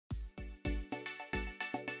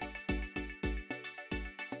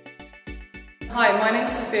Hi, my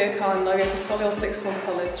name's Sophia and I go to Solihull Sixth Form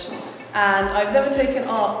College, and I've never taken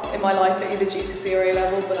art in my life at either GCSE or A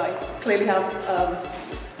level, but I clearly have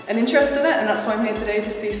an interest in it, and that's why I'm here today to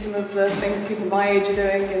see some of the things people my age are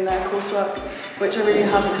doing in their coursework, which I really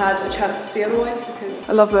haven't had a chance to see otherwise because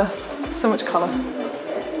I love this. So much colour.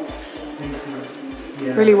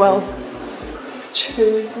 Really well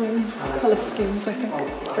chosen colour schemes, I think.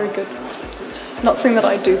 Very good. Not something that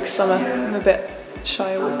I do because I'm a bit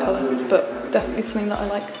shy with colour, but definitely something that I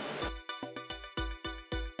like.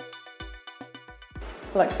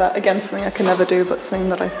 Like that, again, something I can never do, but something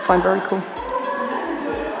that I find very cool.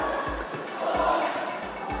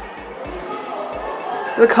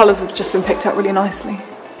 The colours have just been picked out really nicely.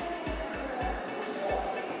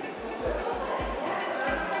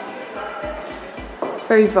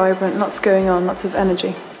 Very vibrant, lots going on, lots of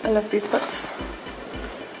energy. I love these bits.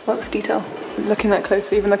 Lots of detail. Looking that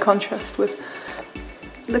closely, even the contrast with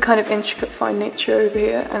the kind of intricate fine nature over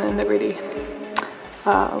here, and then the really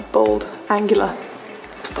bold, angular,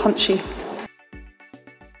 punchy.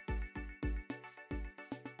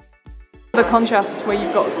 The contrast where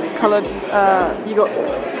you've got coloured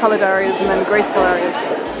areas and then grayscale areas.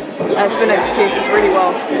 It's been executed really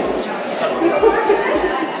well.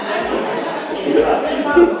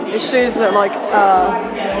 It shows that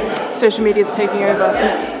social media is taking over.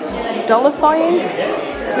 It's dullifying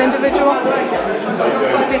an individual.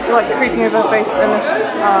 You see it creeping over her face in this,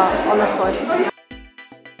 on this side.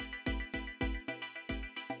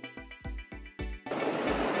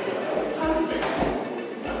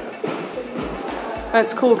 And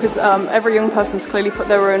it's cool because every young person's clearly put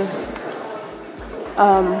their own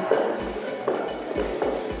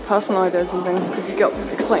personal ideas and things, because you got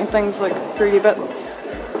exciting things like 3D bits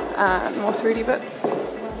and more 3D bits.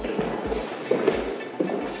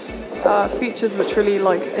 Features which really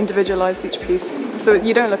individualise each piece. So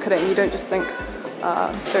you don't look at it and you don't just think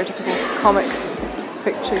stereotypical comic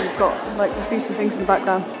picture. You've got the feet and things in the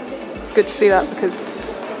background. It's good to see that because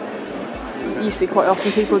you see quite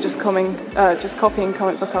often people just copying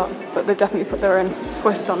comic book art, but they definitely put their own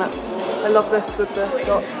twist on it. I love this with the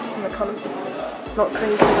dots and the colours. Not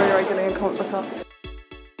something you see very regularly in comic book art.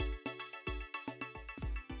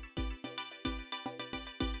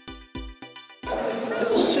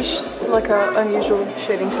 It's just like an unusual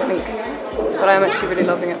shading technique, but I'm actually really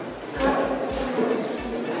loving it.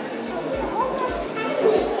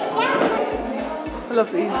 I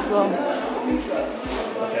love these as well.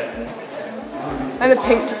 And the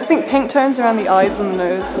pink, I think pink tones around the eyes and the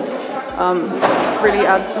nose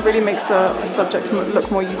really makes a subject look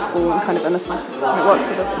more youthful and kind of innocent. And it works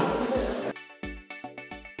with us.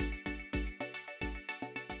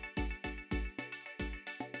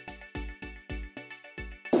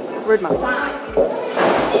 Road maps.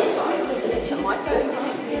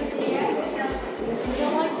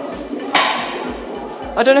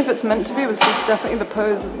 I don't know if it's meant to be, but this is definitely the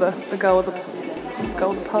pose of the girl with the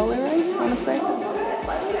gold pearl earring, I want to say.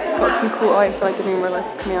 Got some cool eyes that I didn't even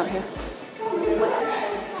realise coming out here.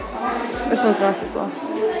 This one's nice as well.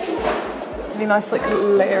 Really nice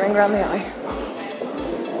layering around the eye.